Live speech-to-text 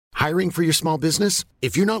Hiring for your small business?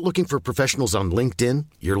 If you're not looking for professionals on LinkedIn,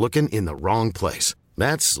 you're looking in the wrong place.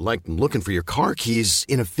 That's like looking for your car keys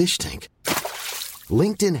in a fish tank.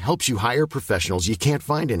 LinkedIn helps you hire professionals you can't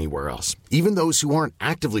find anywhere else, even those who aren't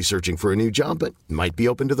actively searching for a new job but might be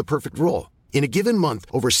open to the perfect role. In a given month,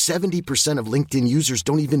 over 70% of LinkedIn users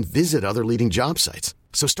don't even visit other leading job sites.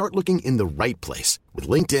 So start looking in the right place. With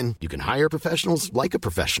LinkedIn, you can hire professionals like a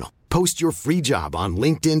professional. Post your free job on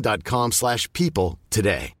linkedin.com/people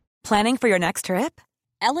today. Planning for your next trip?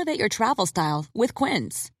 Elevate your travel style with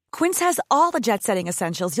Quince. Quince has all the jet-setting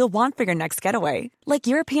essentials you'll want for your next getaway, like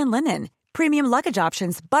European linen, premium luggage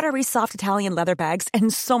options, buttery soft Italian leather bags,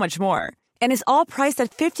 and so much more. And is all priced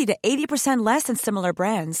at 50 to 80% less than similar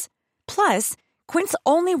brands. Plus, Quince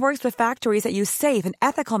only works with factories that use safe and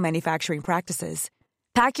ethical manufacturing practices.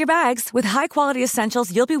 Pack your bags with high-quality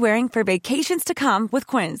essentials you'll be wearing for vacations to come with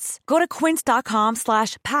Quince. Go to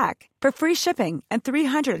quince.com/pack for free shipping and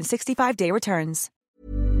 365-day returns.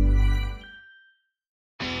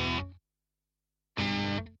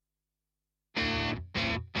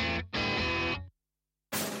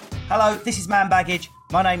 Hello, this is Man Baggage.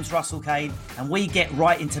 My name's Russell Kane, and we get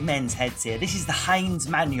right into men's heads here. This is the Haynes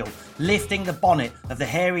Manual, lifting the bonnet of the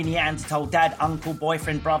hairy Neanderthal dad, uncle,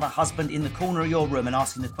 boyfriend, brother, husband in the corner of your room and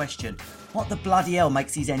asking the question, what the bloody hell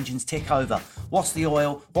makes these engines tick over? What's the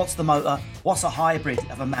oil? What's the motor? What's a hybrid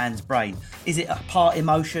of a man's brain? Is it a part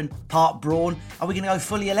emotion, part brawn? Are we going to go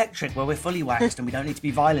fully electric where we're fully waxed and we don't need to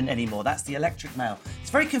be violent anymore? That's the electric male.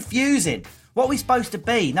 It's very confusing. What are we supposed to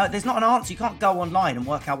be? No, there's not an answer. You can't go online and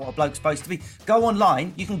work out what a bloke's supposed to be. Go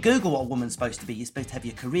online, you can Google what a woman's supposed to be. You're supposed to have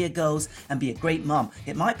your career goals and be a great mum.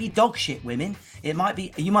 It might be dog shit, women. You might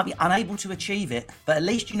be unable to achieve it, but at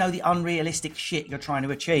least you know the unrealistic shit you're trying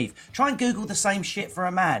to achieve. Try and Google the same shit for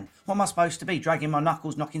a man. What am I supposed to be? Dragging my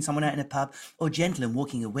knuckles, knocking someone out in a pub, or gentle and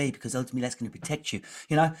walking away because ultimately that's going to protect you?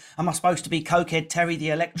 You know, am I supposed to be cokehead Terry the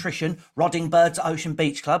electrician, rodding birds at Ocean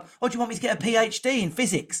Beach Club, or do you want me to get a PhD in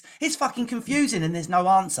physics? It's fucking confusing and there's no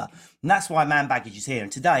answer. And that's why Man Baggage is here.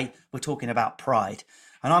 And today we're talking about pride.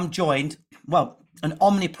 And I'm joined, well, an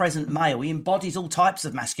omnipresent male. He embodies all types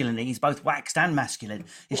of masculinity. He's both waxed and masculine.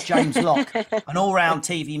 It's James Locke, an all-round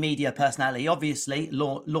TV media personality. He obviously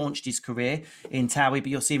launched his career in Towie, but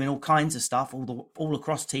you'll see him in all kinds of stuff, all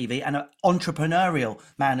across TV, and an entrepreneurial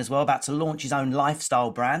man as well, about to launch his own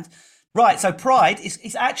lifestyle brand. Right, so pride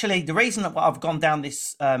is actually the reason that I've gone down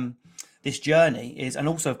this this journey is, and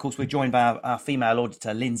also, of course, we're joined by our female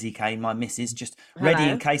auditor, Lindsay Kane, my missus, just ready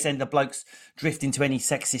in case any of the blokes drift into any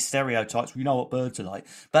sexist stereotypes. We know what birds are like.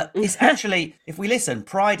 But it's actually, if we listen,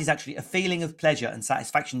 pride is actually a feeling of pleasure and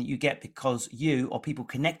satisfaction that you get because you or people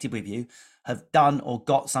connected with you have done or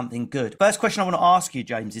got something good. First question I want to ask you,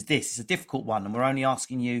 James, is this. It's a difficult one, and we're only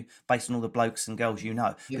asking you based on all the blokes and girls you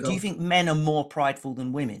know. But do you think men are more prideful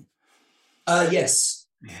than women? Yes.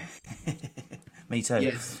 Me too.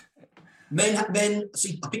 Yes. Men.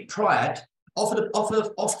 See, I think pride. Off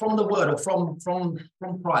from the word or from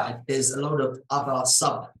pride. There's a lot of other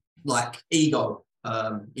sub like ego.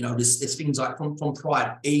 There's things like from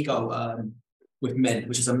pride, ego with men,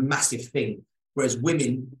 which is a massive thing. Whereas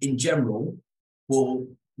women in general will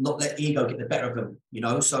not let ego get the better of them.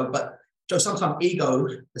 So sometimes ego,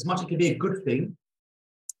 as much as it can be a good thing,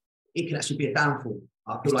 it can actually be a downfall.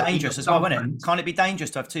 It's like dangerous as well, isn't it? Can't it be dangerous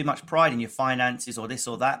to have too much pride in your finances or this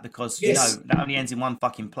or that? Because, that only ends in one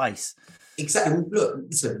fucking place. Exactly. Look,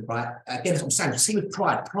 listen, right? Again, that's what I'm saying. See, with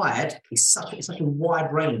pride is such a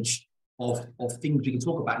wide range of things we can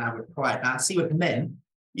talk about now with pride. Now, see, with men,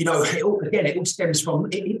 it all stems from,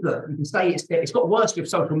 look, you can say it's got worse with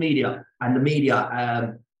social media and the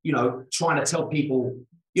media, trying to tell people,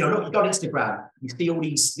 look, you go on Instagram, you see all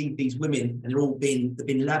these women and they're all being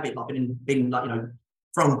lavish,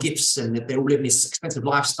 thrown gifts and they're all living this expensive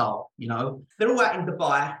lifestyle, They're all out in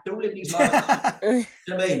Dubai, they're all living these lives. You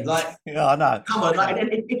know what I mean? Like, yeah, I know. Come on, like,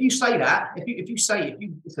 if you say that, if you say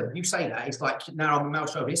that, it's like, now I'm male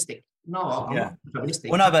chauvinistic. No, I'm not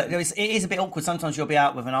chauvinistic. Well, no, but it is a bit awkward. Sometimes you'll be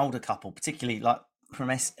out with an older couple, particularly like from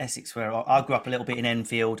Essex, where I grew up a little bit in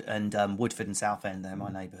Enfield and Woodford and Southend, they're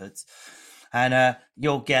my neighbourhoods. And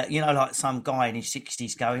you'll get, like some guy in his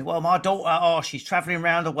 60s going, well, my daughter, she's travelling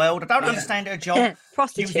around the world. I don't understand her job.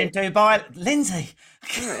 Prostitute. She was in Dubai. Lindsay,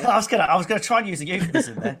 I was gonna try and use a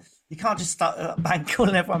euphemism there. You can't just start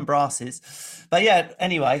calling everyone brasses. But yeah,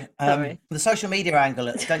 anyway, the social media angle,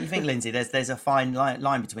 don't you think, Lindsay, there's a fine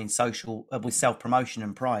line between social, with self-promotion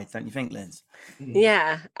and pride, don't you think, Linz?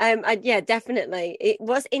 Yeah, yeah, definitely. It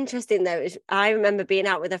was interesting though. I remember being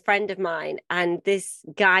out with a friend of mine and this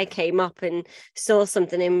guy came up and saw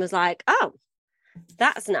something and was like, oh,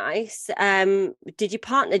 that's nice. Did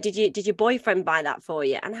your boyfriend buy that for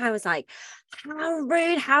you? And I was like, how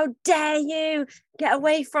rude, how dare you get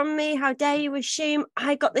away from me? How dare you assume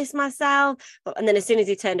I got this myself? And then as soon as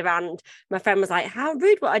he turned around, my friend was like, how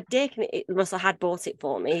rude, what a dick. And Russell had bought it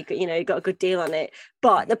for me. He got a good deal on it.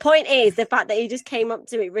 But the point is, the fact that he just came up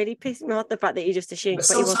to me really pissed me off, the fact that he just assumed. But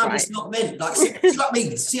sometimes it's not meant. Like, see, like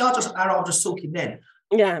me, see, I was just talking then.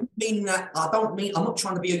 Yeah. I'm not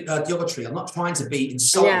trying to be derogatory. I'm not trying to be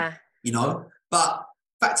insulting, but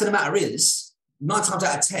fact of the matter is, 9 times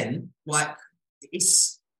out of 10, like,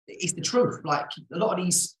 it's the truth. Like, a lot of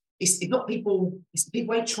these, it's not people, it's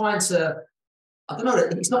people ain't trying to, I don't know,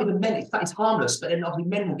 it's not even men, it's harmless, but then obviously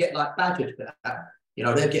men will get like badgered for that.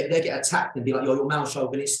 They'll get attacked and be like, you're male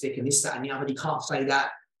chauvinistic and this, that, and the other, you can't say that.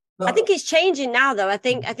 I think it's changing now, though. I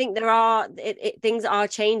think there are things are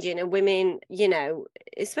changing, and women,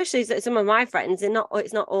 especially some of my friends,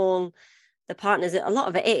 it's not all the partners. A lot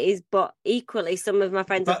of it is, but equally, some of my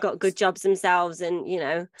friends have got good jobs themselves, and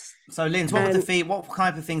So, Linz, what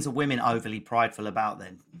kind of things are women overly prideful about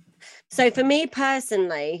then? So, for me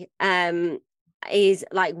personally, is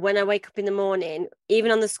like when I wake up in the morning,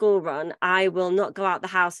 even on the school run, I will not go out the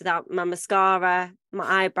house without my mascara,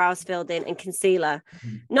 my eyebrows filled in, and concealer.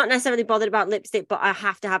 Not necessarily bothered about lipstick, but I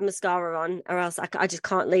have to have mascara on, or else I just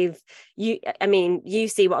can't leave. You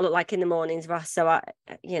see what I look like in the mornings, Ross. So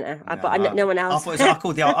no one else. I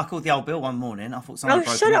called the old Bill one morning. I thought someone.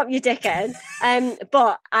 Oh, shut up, you dickhead.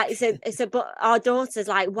 But our daughter's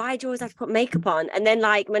like, why do you always have to put makeup on? And then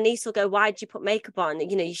like my niece will go, why do you put makeup on?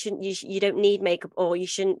 You shouldn't. You don't need makeup, or you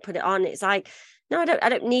shouldn't put it on. It's like, no, I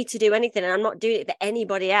don't need to do anything, and I'm not doing it for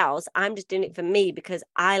anybody else. I'm just doing it for me because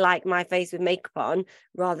I like my face with makeup on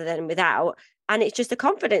rather than without, and it's just a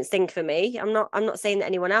confidence thing for me. I'm not saying that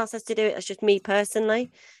anyone else has to do it. It's just me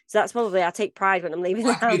personally. So that's probably, I take pride when I'm leaving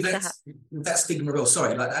the house. That's stigma real.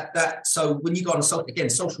 Sorry, like that. So when you go on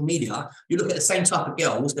social media, you look at the same type of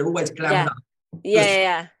girls. They're always glammed up.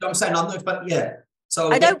 Yeah. You know what I'm saying? But yeah. So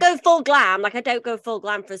I don't go full glam. Like I don't go full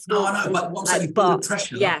glam for school. No, I know, but what I'm saying, you feel the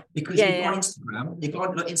pressure. Because you go on Instagram, you go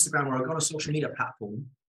on Instagram or go on a social media platform,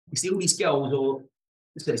 you see all these girls, or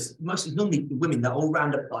it's mostly normally women that are all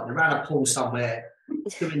around a pool somewhere,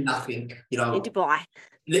 doing nothing, in Dubai.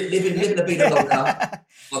 Living the vida loca.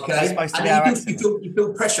 Okay. And then you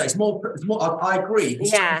feel pressure. It's more I agree.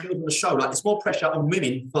 It's on the show, like there's more pressure on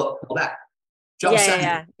women for that. Do you know what I'm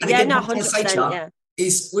saying? And again, 100%.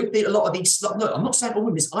 Is with a lot of these. Look, I'm not saying all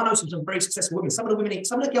women. I know some very successful women. Some of the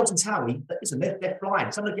girls in Towie, listen, they're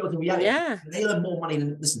flying. Some of the girls in reality, they earn more money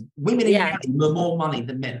than women in reality earn more money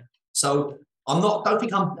than men. So don't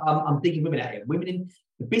think I'm digging women out here.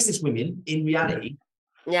 The business women in reality.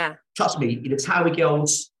 Yeah. Trust me, the Towie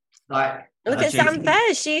girls, like look at Sam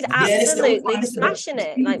Fairs. She's absolutely smashing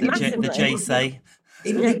it, like massively. The JC.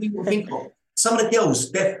 Even people think some of the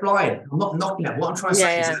girls, they're flying. I'm not knocking that. What I'm trying to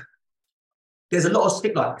say is that there's a lot of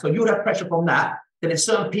stick like, so you'll have pressure from that. Then there's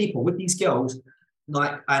certain people with these girls,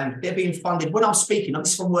 and they're being funded. When I'm speaking, I'm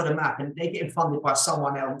just from word of mouth, and they're getting funded by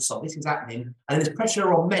someone else. So this is happening, and there's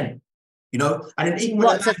pressure on men, And then even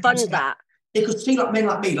when to fund that, they could see like men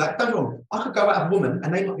like me. Like, don't get me wrong, I could go out with a woman,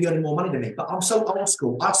 and they might be earning more money than me, but I'm so old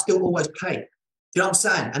school. I still always pay. Do you know what I'm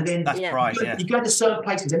saying? And then that's pride. You go to certain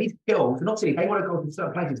places, and these girls, not silly, they want to go to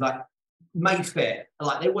certain places like Mayfair,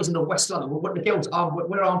 like they're always in the West London. What the girls are,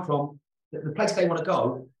 where I'm from. The place they want to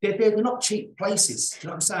go, they're not cheap places. You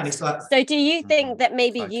know what I'm saying? It's like. So, do you think that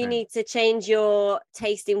maybe you need to change your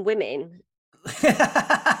taste in women? My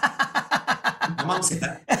mum said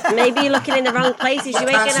that. Maybe you're looking in the wrong places. You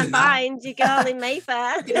ain't gonna find your girl in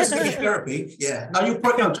Mayfair. That's really therapy. Yeah. No, you're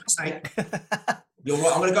probably just saying. You're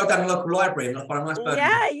right. I'm going to go down to the local library and find a nice bird.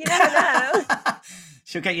 Yeah, you never know.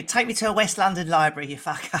 She'll get you. Take me to a West London library, you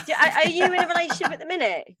fucker. Are you in a relationship at the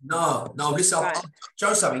minute? No. Listen, right. I'll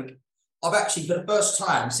show something. I've actually, for the first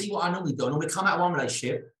time, see what I normally do. I normally come out of one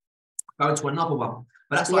relationship, go into another one.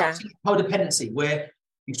 But that's like codependency, where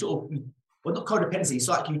you not codependency, it's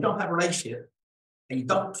like you don't have a relationship and you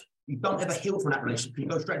don't ever heal from that relationship. You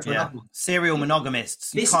go straight to another one. Serial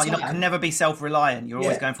monogamists. You can never be self-reliant. You're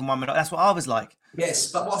always going from one monogamy. That's what I was like.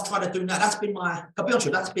 Yes, but what I've tried to do now, I'll be honest with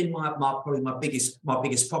you, that's been probably my biggest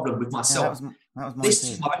problem with myself. That was my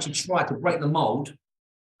this I've actually tried to break the mold,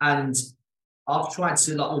 and I've tried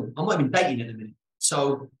to I'm not even dating at the minute.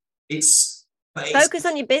 So it's focus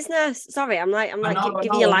on your business. Sorry, I'm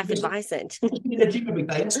giving you life advice. I've been in the gym every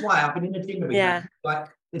day. That's why I've been in the gym every day. Like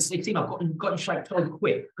it's I've got in shape totally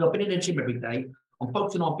quick. I've been in the gym every day. I'm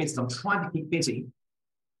focusing on business. I'm trying to keep busy,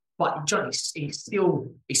 but it's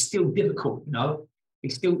still difficult.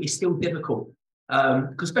 It's still difficult.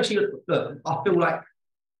 Because especially look, I feel like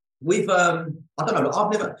with I don't know.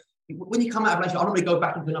 I've never. When you come out of a relationship, I don't really go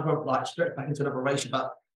back into another straight back into another relationship.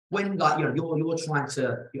 But when you're trying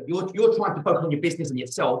to focus on your business and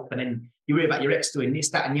yourself, and then you worry about your ex doing this,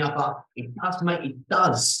 that, and the other, it does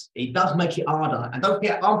make it harder. And don't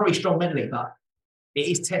forget, I'm very strong mentally, but it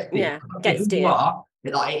is testing. Yeah, gets to you.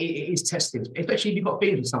 It is testing, especially if you've got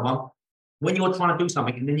feelings with someone. When you're trying to do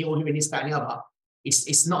something and then you're doing this, that, and the other,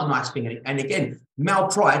 it's not a nice thing. And again, male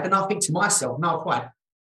pride. And I think to myself, male pride.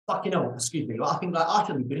 Fucking hell, excuse me. I think I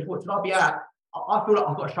shouldn't be doing it. What should I be out? I feel like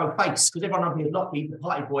I've got to show face because everyone up here is Lockie, the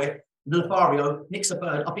party boy, the Lothario, Nick's a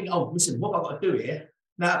bird. I think, listen, what have I got to do here?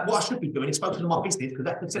 Now, what I should be doing is focusing on my business because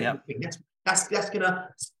that's the second thing. That's going to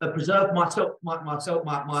preserve myself,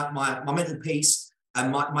 my mental peace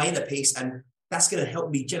and my inner peace, and that's going to help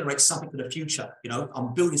me generate something for the future.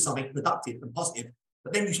 I'm building something productive and positive.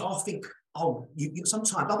 But then I think, you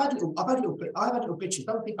sometimes I've had little glitches.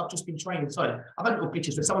 Don't think I've just been training. Sorry, I've had little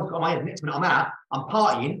glitches where someone's got my head. Next minute I'm out, I'm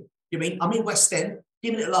partying. You mean I'm in West End,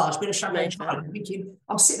 giving it a large, being a champagne child.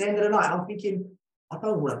 I'm sitting at the end of the night. I'm thinking, I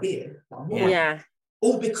don't want to be here.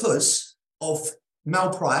 All because of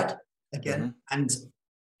male pride again, and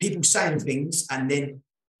people saying things, and then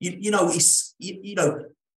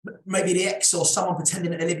maybe the ex or someone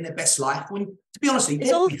pretending that they're living their best life. When, to be honest,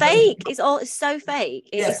 it's all fake. It's so fake.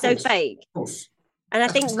 It's so fake. Of course. And I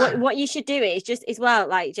think what you should do is just as well,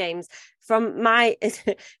 like James, from my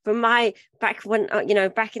back when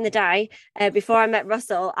back in the day, before I met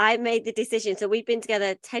Russell, I made the decision. So we've been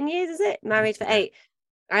together 10 years, is it? Married for 8.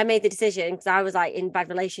 I made the decision because I was like in bad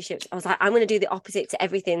relationships. I was like, I'm going to do the opposite to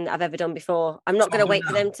everything that I've ever done before. I'm not going to wait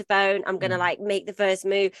for them to phone. I'm going to make the first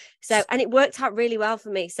move. So, and it worked out really well for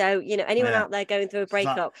me. So, anyone out there going through a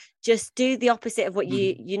breakup, just do the opposite of what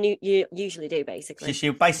you usually do, basically.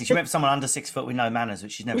 She went for someone under 6 foot with no manners,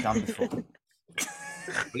 which she's never done before.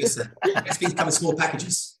 Listen, let's come in small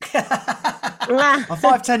packages. I'm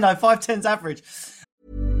 5'10", no, 5'10's average.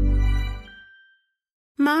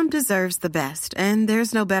 Mom deserves the best, and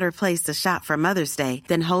there's no better place to shop for Mother's Day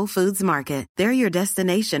than Whole Foods Market. They're your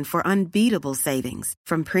destination for unbeatable savings,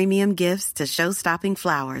 from premium gifts to show-stopping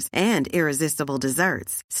flowers and irresistible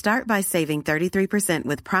desserts. Start by saving 33%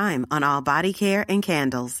 with Prime on all body care and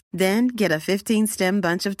candles. Then get a 15-stem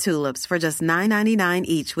bunch of tulips for just $9.99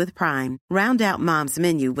 each with Prime. Round out Mom's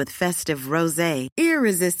menu with festive rosé,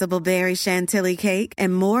 irresistible berry chantilly cake,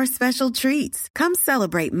 and more special treats. Come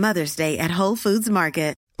celebrate Mother's Day at Whole Foods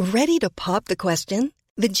Market. Ready to pop the question?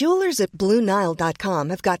 The jewelers at BlueNile.com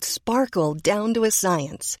have got sparkle down to a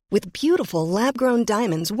science with beautiful lab-grown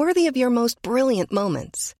diamonds worthy of your most brilliant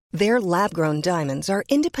moments. Their lab-grown diamonds are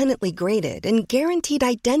independently graded and guaranteed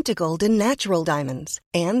identical to natural diamonds,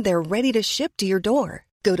 and they're ready to ship to your door.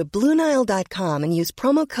 Go to BlueNile.com and use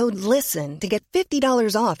promo code LISTEN to get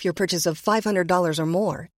 $50 off your purchase of $500 or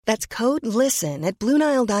more. That's code LISTEN at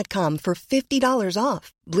BlueNile.com for $50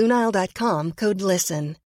 off. BlueNile.com, code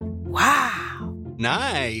LISTEN. Wow.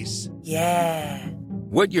 Nice. Yeah.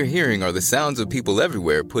 What you're hearing are the sounds of people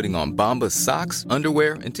everywhere putting on Bombas socks,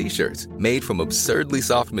 underwear, and T-shirts made from absurdly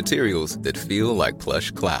soft materials that feel like plush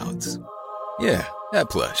clouds. Yeah, that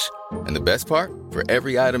plush. And the best part? For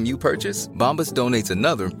every item you purchase, Bombas donates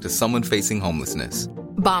another to someone facing homelessness.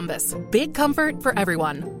 Bombas. Big comfort for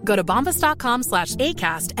everyone. Go to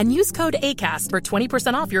bombas.com/ACAST and use code ACAST for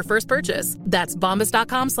 20% off your first purchase. That's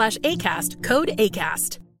bombas.com/ACAST. Code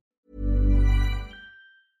ACAST.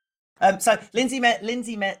 So Lindsay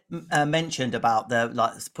mentioned about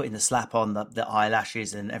putting the slap on the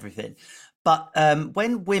eyelashes and everything. But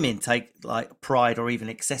when women take pride or even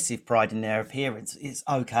excessive pride in their appearance, it's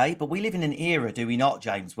okay. But we live in an era, do we not,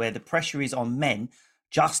 James, where the pressure is on men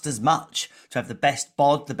just as much to have the best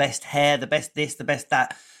bod, the best hair, the best this, the best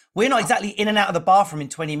that. We're not exactly in and out of the bathroom in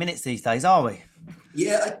 20 minutes these days, are we?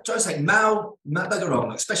 Yeah, I was saying, don't get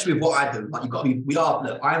wrong, especially with what I do. You've got to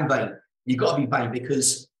be, I am vain. You've got to be vain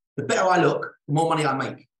because the better I look, the more money I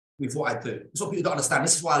make with what I do. That's what people don't understand.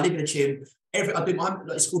 This is why I live in a gym.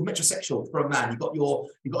 It's called metrosexual for a man. You've got a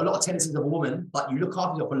lot of tendencies of a woman, but you look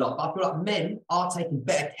after yourself a lot. But I feel like men are taking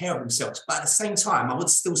better care of themselves. But at the same time, I would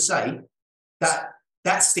still say that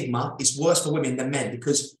stigma is worse for women than men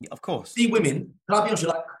because, of course, see women. Can I be honest?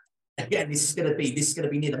 Again, this is going to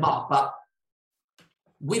be near the mark. But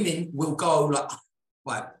women will go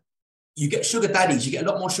right. You get sugar daddies. You get a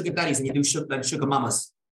lot more sugar daddies than you do sugar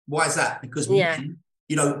mamas. Why is that? Because women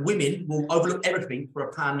will overlook everything for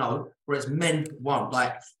a pound note, whereas men won't.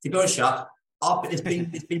 To be honest, there's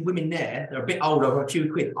been women there. They're a bit older, for a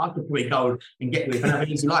few quid. I could probably go and get with and have an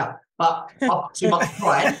easy life. But I've got too much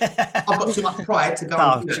pride. To go.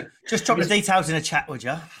 And do it. Just drop the details in a chat, would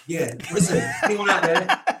you? Yeah. Listen, anyone out there?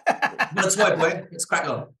 Want a toy boy? Let's crack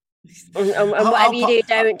on. And whatever you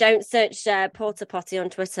do, don't search porta potty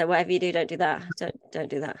on Twitter. Whatever you do, don't do that. Don't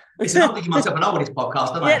do that. Listen, I'm thinking myself an old this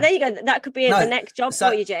podcast, don't I? Yeah, there you go. That could be the next job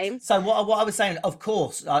for you, James. So what I was saying, of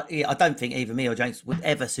course, I don't think either me or James would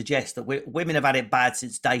ever suggest that women have had it bad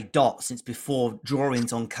since day dot, since before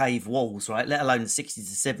drawings on cave walls, right? Let alone the 60s to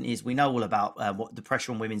 70s. We know all about what the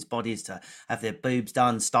pressure on women's bodies to have their boobs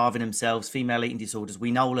done, starving themselves, female eating disorders.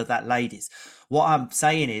 We know all of that, ladies. What I'm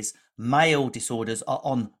saying is, male disorders are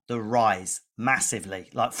on the rise massively,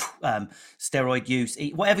 like steroid use,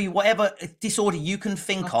 whatever disorder you can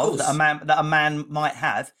think of that a man might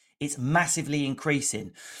have, it's massively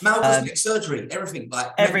increasing. Male doesn't get surgery, everything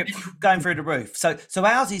going through the roof. So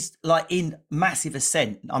ours is like in massive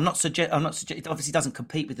ascent. I'm not suggesting. It obviously doesn't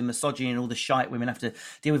compete with the misogyny and all the shite women have to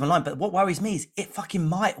deal with online. But what worries me is it fucking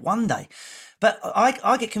might one day. But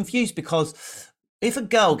I get confused because if a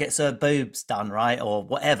girl gets her boobs done, right, or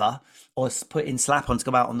whatever, or put in slap-ons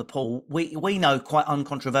to go out on the pool, we know quite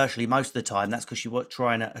uncontroversially most of the time that's because she was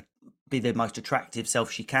trying to be the most attractive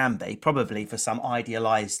self she can be, probably for some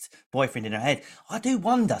idealised boyfriend in her head. I do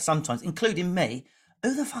wonder sometimes, including me,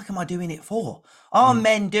 who the fuck am I doing it for? Are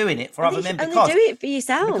men doing it for other men? Because do it for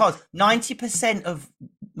yourself. Because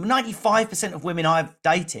 95% of women I've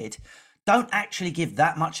dated don't actually give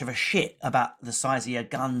that much of a shit about the size of your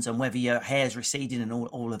guns and whether your hair's receding and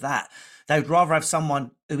all of that. They'd rather have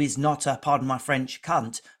someone who is not a, pardon my French,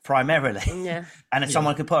 cunt, primarily. Yeah. And if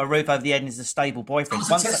someone can put a roof over the head and is a stable boyfriend.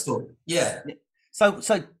 Yeah. So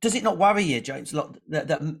does it not worry you, James,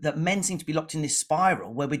 that men seem to be locked in this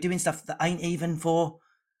spiral where we're doing stuff that ain't even for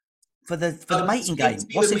the mating game?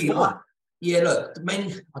 What's it for? Yeah, look,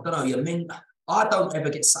 men, I don't know, men... I don't ever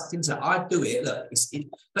get sucked into it. I do it. Look,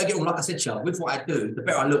 don't get wrong. Like I said, Charles, with what I do, the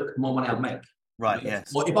better I look, the more money I'll make. Right.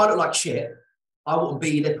 Yes. Well, if I look like shit, I wouldn't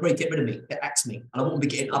be. They'd probably get rid of me. They'd axe me, and I wouldn't be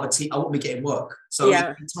getting I wouldn't be getting work. So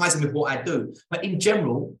it ties in with what I do. But in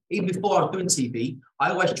general, even before I was doing TV,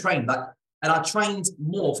 I always trained and I trained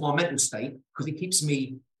more for my mental state because it keeps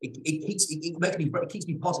me. It keeps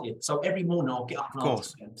me positive. So every morning I'll get up. Of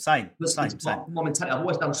course. Same. My mentality. I've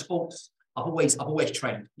always done sports. I've always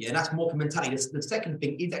trained. Yeah, and that's more for mentality. The second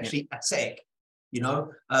thing is actually aesthetic.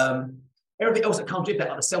 Everything else that comes with that,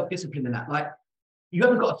 like the self-discipline and that. Like, you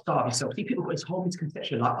haven't got to starve yourself. See, people got this whole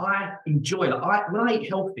misconception. Like, I enjoy. When I eat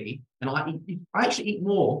healthy, and I actually eat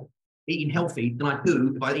more eating healthy than I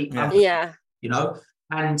do if I eat. And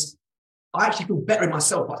I actually feel better in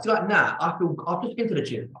myself. I feel like now I've just been to the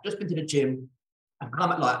gym. I've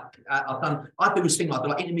come I do this thing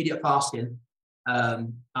like intermediate fasting. I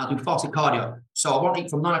do fasted cardio, so I won't eat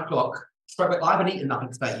from 9 o'clock. I haven't eaten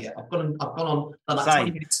nothing today yet. I've gone on like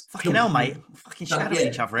 20 minutes. Fucking hell, mate! Fucking shadow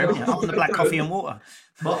each other, haven't you? I'm on the black coffee and water.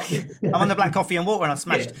 I'm on the black coffee and water, and I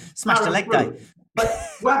smashed a leg day. But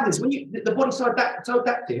what happens when the body's so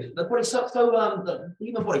adaptive? The body's the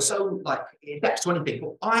human body so like it adapts to anything.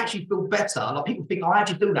 But I actually feel better. Like people think, I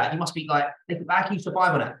actually do that. You must be like, how can you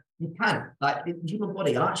survive on that? You can. Like the human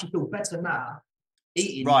body, I actually feel better now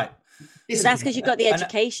eating. Right. So that's because you've got the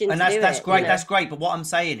education and that's great. That's great. But what I'm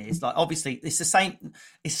saying is, like, obviously, it's the same.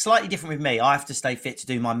 It's slightly different with me. I have to stay fit to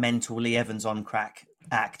do my mental Lee Evans on crack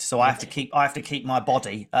act. So I have to keep my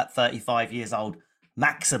body at 35 years old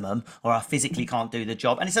maximum, or I physically can't do the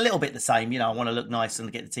job. And it's a little bit the same. I want to look nice and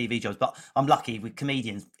get the TV jobs. But I'm lucky with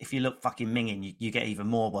comedians. If you look fucking minging, you get even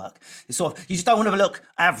more work. It's sort of, you just don't want to look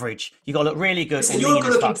average. You got to look really good. Listen, you're a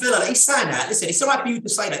good-looking fella. He's saying that. Listen, it's all right for you to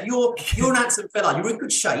say that. You're an handsome fella. You're in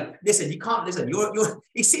good shape. Listen, you can't listen.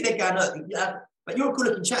 He's sitting there going, but you're a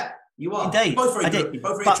good-looking chap. You are. Indeed. You're both very good. You're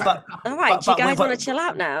both very attractive. All right, do you guys want to chill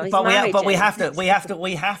out now? We have to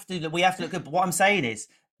look good. But what I'm saying is,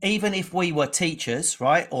 even if we were teachers,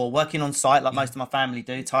 right, or working on site like most of my family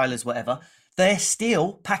do, Tyler's, whatever, they're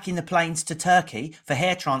still packing the planes to Turkey for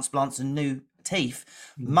hair transplants and new teeth.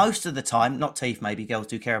 Most of the time, not teeth, maybe girls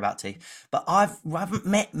do care about teeth, but I haven't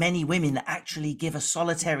met many women that actually give a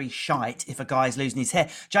solitary shite if a guy's losing his hair.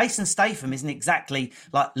 Jason Statham isn't exactly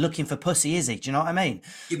like looking for pussy, is he? Do you know what I mean?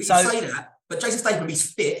 Yeah, but you say that, but Jason Statham,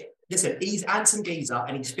 he's fit. Listen, he's handsome geezer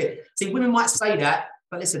and he's fit. See, women might say that,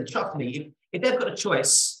 but listen, trust me, if they've got a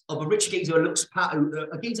choice of a rich geezer who looks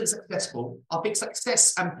a geezer that's successful, I think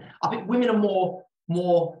success, and I think women are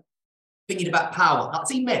more thinking about power. I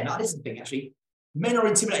see men. This is the thing, actually. Men are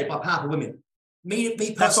intimidated by powerful women. Me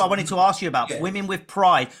personally. That's what I wanted to ask you about. Yeah. Women with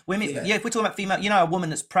pride. Women. Yeah, if we're talking about female, a woman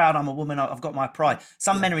that's proud. I'm a woman. I've got my pride.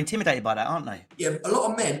 Some men are intimidated by that, aren't they? Yeah, a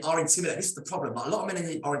lot of men are intimidated. This is the problem. A lot of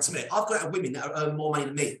men are intimidated. I've got women that earn more money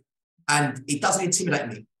than me, and it doesn't intimidate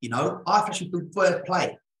me. I actually feel fair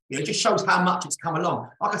play. It just shows how much it's come along.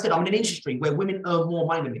 Like I said, I'm in an industry where women earn more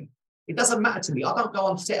money than me. It doesn't matter to me. I don't go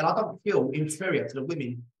on set and I don't feel inferior to the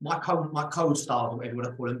women, my co-stars or whatever you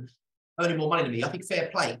want to call them, earning more money than me. I think fair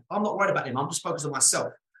play. I'm not worried about them. I'm just focused on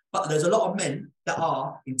myself. But there's a lot of men that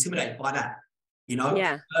are intimidated by that, you know?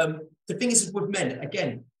 Yeah. The thing is with men,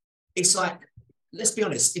 again, it's like, let's be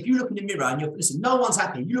honest. If you look in the mirror and listen, no one's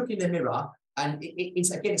happy. You look in the mirror and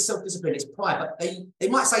it's again, it's self-discipline, it's pride. But they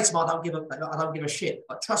might say to me, I don't give a shit.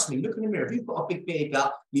 But trust me, look in the mirror. If you've got a big beard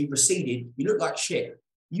gut, you've receded, you look like shit.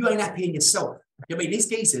 You ain't happy in yourself. I mean, these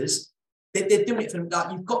geezers, they're doing it from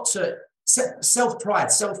like, you've got to self-pride,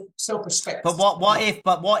 self-respect. But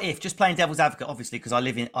what if, just playing devil's advocate, obviously, because I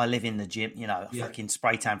live in the gym, you know, fucking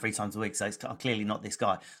spray tan 3 times a week, so I'm clearly not this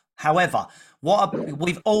guy. However,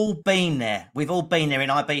 we've all been there. We've all been there in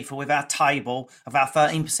Ibiza with our table of our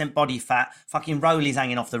 13% body fat, fucking rollies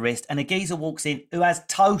hanging off the wrist, and a geezer walks in who has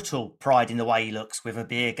total pride in the way he looks with a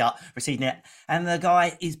beer gut, receding it, and the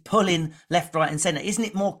guy is pulling left, right, and centre. Isn't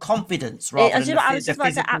it more confidence rather than I was just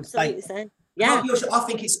about to absolutely say. Yeah, no, I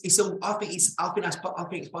think it's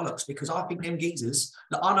bollocks because I think them geezers.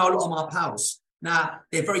 Like, I know a lot of my pals. Now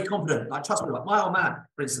they're very confident. Like, trust me, like my old man,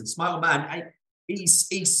 for instance,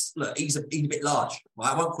 he's a bit large.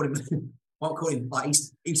 Right? I won't call him like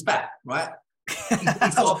he's fat, right? He's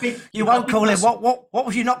got a big. You won't call him. What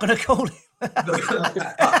was you not going to call him?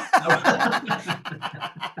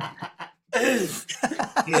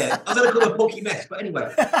 Yeah, I'm going to call him a porky mess. But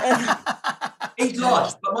anyway. He's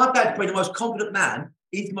large, but my dad's probably the most confident man.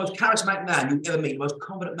 He's the most charismatic man you'll ever meet, the most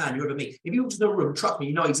confident man you ever meet. If you walk to the room, trust me,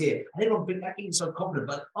 you know he's here. And everyone thinks that he's so confident,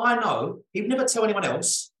 but I know he'd never tell anyone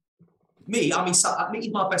else. He's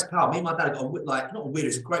my best pal. Me and my dad got not a weird,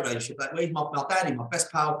 it's a great relationship. Like, he's my dad, he's my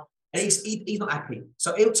best pal, and he's not happy.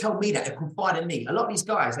 So he'll tell me that, he'll confide in me. A lot of these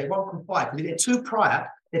guys, they won't confide because they're too pride.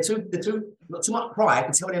 They're got too much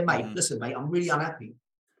pride to tell their mate, listen, mate, I'm really unhappy.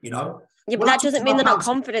 You know? Yeah, but that doesn't mean they're not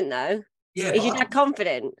confident, though. Yeah, is your dad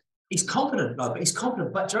confident? He's confident, no, but he's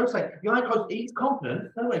confident. But Joe's like, he's confident.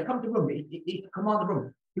 No way, come to the room. He command the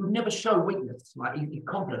room. He would never show weakness. Like, he's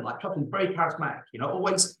confident. Like, he's very charismatic. You know,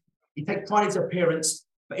 always he takes pride in his appearance.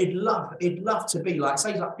 But he'd love to be like,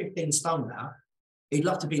 say he's like 15 stone now. He'd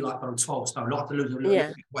love to be like on 12 stone. Like to lose a little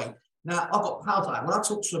bit of weight. Now I've got pals like that. When I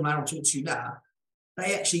talk to them, I'm talking to you now.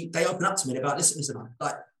 They open up to me about listen.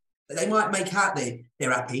 Like, they might make out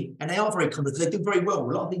they're happy, and they are very confident. They do very well. A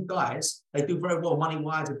lot of these guys, they do very well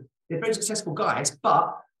money-wise. They're very successful guys,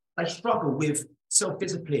 but they struggle with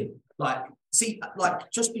self-discipline. Like,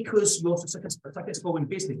 just because you're successful in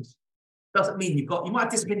business doesn't mean you might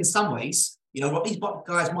have discipline in some ways. You know, these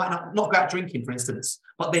guys might not go out drinking, for instance,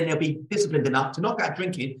 but then they'll be disciplined enough to not go out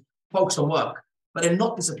drinking, focus on work, but they're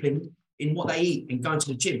not disciplined in what they eat and going to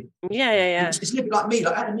the gym. Yeah. It's a little bit like me.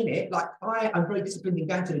 Like, at the minute, like, I am very disciplined in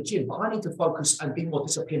going to the gym, but I need to focus and be more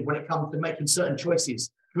disciplined when it comes to making certain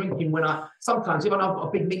choices. Drinking sometimes if I've got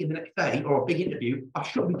a big meeting the next day or a big interview, I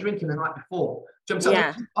shouldn't be drinking the night before. Do you know what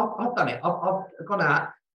I'm saying? I've done it. I've gone out,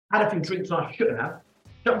 had a few drinks and I shouldn't have.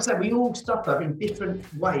 Do you know what I'm saying? We all suffer in different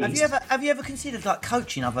ways. Have you ever considered like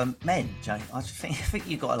coaching other men, Jay? I think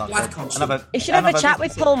you got to like you should have a chat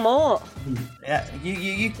with Paul Moore. Yeah,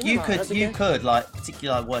 you could like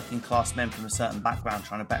particularly working class men from a certain background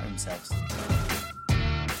trying to better themselves.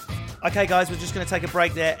 Okay, guys, we're just going to take a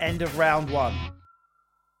break there. End of round 1.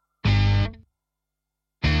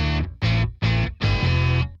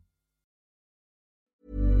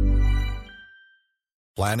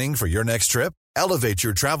 Planning for your next trip? Elevate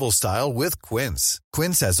your travel style with Quince.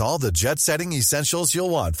 Quince has all the jet-setting essentials you'll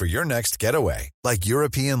want for your next getaway, like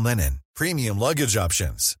European linen, premium luggage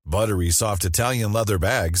options, buttery soft Italian leather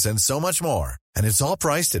bags, and so much more. And it's all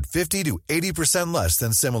priced at 50 to 80% less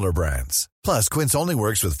than similar brands. Plus, Quince only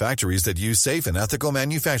works with factories that use safe and ethical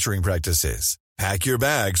manufacturing practices. Pack your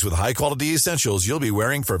bags with high-quality essentials you'll be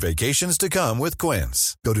wearing for vacations to come with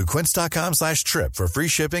Quince. Go to quince.com/trip for free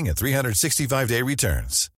shipping and 365-day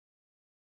returns.